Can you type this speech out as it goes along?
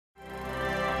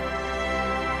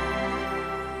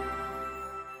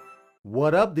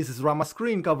What up, this is Rama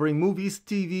Screen covering movies,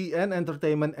 TV, and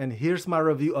entertainment, and here's my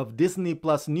review of Disney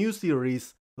Plus new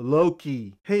series,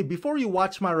 Loki. Hey, before you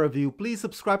watch my review, please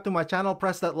subscribe to my channel,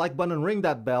 press that like button, and ring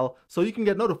that bell so you can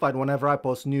get notified whenever I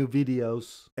post new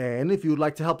videos. And if you'd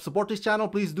like to help support this channel,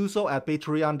 please do so at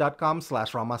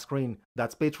patreon.com/ramascreen.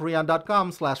 That's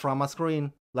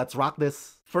patreon.com/ramascreen. Let's rock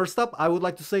this. First up, I would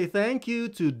like to say thank you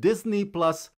to Disney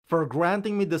Plus for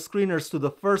granting me the screeners to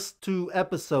the first 2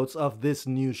 episodes of this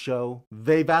new show.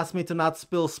 They've asked me to not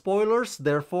spill spoilers,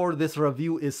 therefore this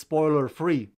review is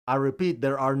spoiler-free. I repeat,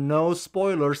 there are no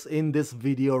spoilers in this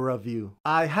video review.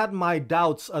 I had my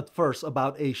doubts at first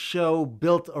about a show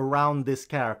built around this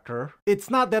character. It's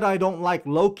not that I don't like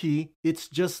Loki, it's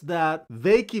just that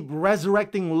they keep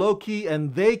resurrecting Loki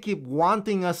and they keep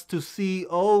wanting us to see,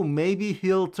 oh, maybe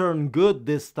he'll turn good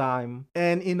this time.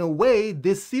 And in a way,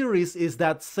 this series is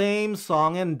that same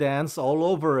song and dance all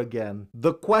over again.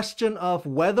 The question of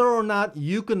whether or not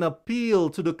you can appeal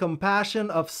to the compassion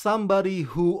of somebody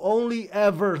who only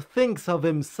ever thinks of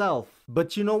himself.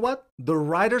 But you know what? The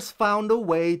writers found a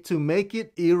way to make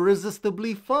it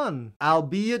irresistibly fun,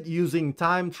 albeit using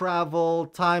time travel,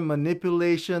 time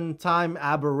manipulation, time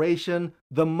aberration,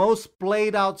 the most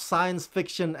played out science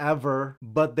fiction ever,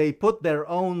 but they put their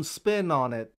own spin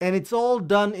on it. And it's all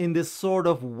done in this sort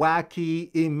of wacky,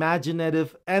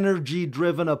 imaginative,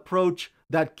 energy-driven approach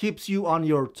that keeps you on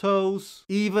your toes,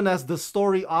 even as the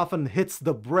story often hits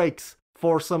the brakes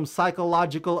for some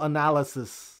psychological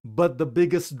analysis. But the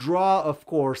biggest draw, of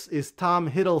course, is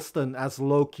Tom Hiddleston as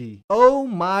Loki. Oh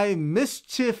my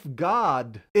mischief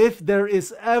god! If there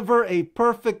is ever a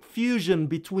perfect fusion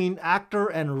between actor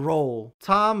and role,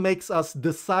 Tom makes us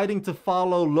deciding to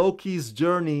follow Loki's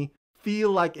journey feel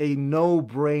like a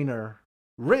no-brainer.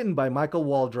 Written by Michael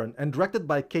Waldron and directed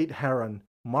by Kate Herron,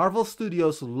 Marvel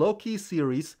Studios' Loki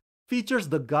series features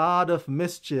the God of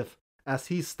Mischief as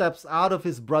he steps out of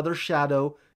his brother's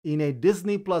shadow in a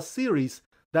Disney Plus series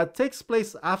that takes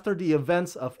place after the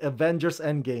events of Avengers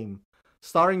Endgame,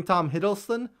 starring Tom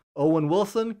Hiddleston, Owen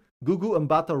Wilson, Gugu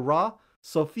Mbatha-Raw,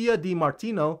 Sophia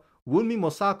DiMartino, Wunmi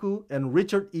Mosaku, and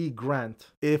Richard E.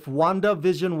 Grant. If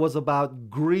WandaVision was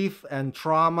about grief and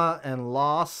trauma and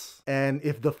loss, and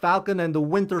if The Falcon and the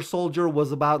Winter Soldier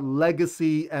was about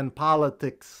legacy and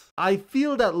politics, I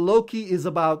feel that Loki is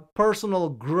about personal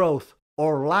growth,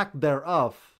 or lack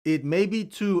thereof. It may be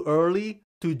too early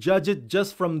to judge it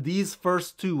just from these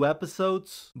first 2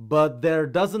 episodes, but there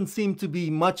doesn't seem to be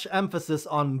much emphasis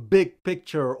on big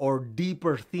picture or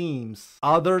deeper themes,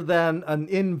 other than an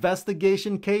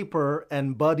investigation caper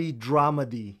and buddy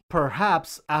dramedy.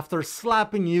 Perhaps after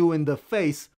slapping you in the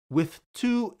face with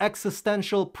 2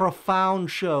 existential profound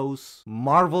shows,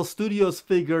 Marvel Studios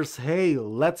figures, hey,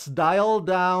 let's dial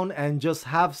down and just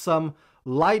have some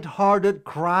light-hearted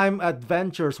crime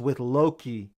adventures with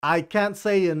Loki. I can't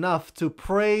say enough to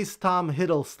praise Tom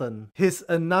Hiddleston, his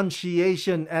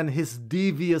enunciation and his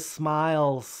devious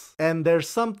smiles. And there's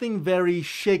something very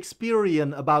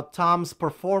Shakespearean about Tom's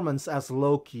performance as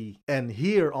Loki. And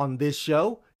here on this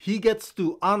show, he gets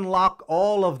to unlock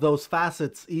all of those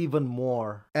facets even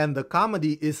more. And the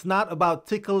comedy is not about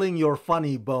tickling your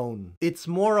funny bone. It's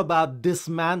more about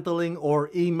dismantling or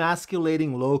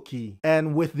emasculating Loki.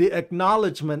 And with the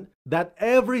acknowledgement that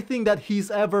everything that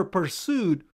he's ever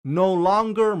pursued no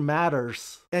longer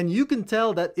matters. And you can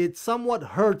tell that it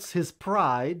somewhat hurts his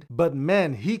pride, but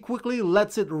man, he quickly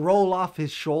lets it roll off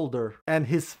his shoulder. And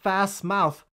his fast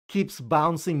mouth keeps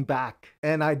bouncing back.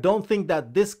 And I don't think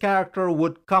that this character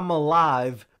would come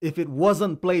alive if it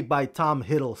wasn't played by Tom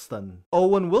Hiddleston.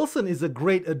 Owen Wilson is a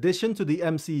great addition to the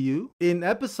MCU. In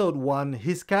episode 1,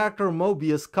 his character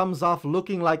Mobius comes off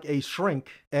looking like a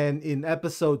shrink, and in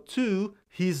episode 2,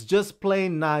 he's just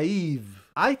plain naive.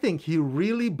 I think he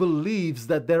really believes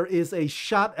that there is a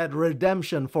shot at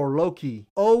redemption for Loki.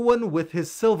 Owen, with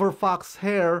his silver fox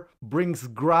hair, brings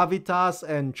gravitas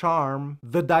and charm.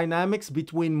 The dynamics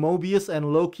between Mobius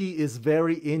and Loki is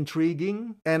very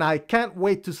intriguing, and I can't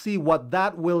wait to see what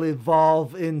that will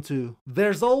evolve into.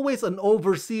 There's always an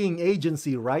overseeing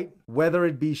agency, right? Whether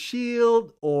it be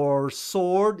S.H.I.E.L.D. or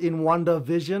SWORD in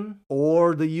WandaVision,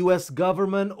 or the US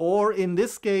government, or in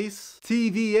this case,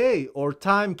 TVA or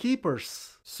Timekeepers.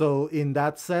 So in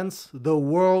that sense, the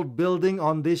world building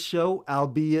on this show,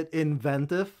 albeit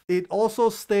inventive, it also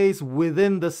stays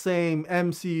within the same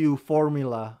MCU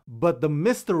formula. But the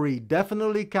mystery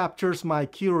definitely captures my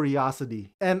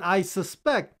curiosity. And I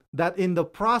suspect that in the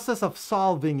process of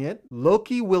solving it,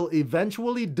 Loki will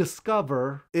eventually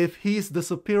discover if he's the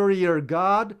superior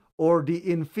god or the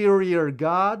inferior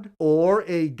god, or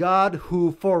a god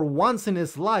who for once in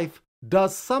his life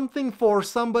does something for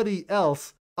somebody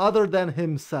else other than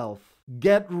himself.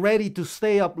 Get ready to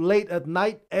stay up late at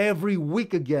night every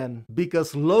week again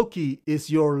because Loki is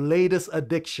your latest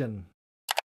addiction.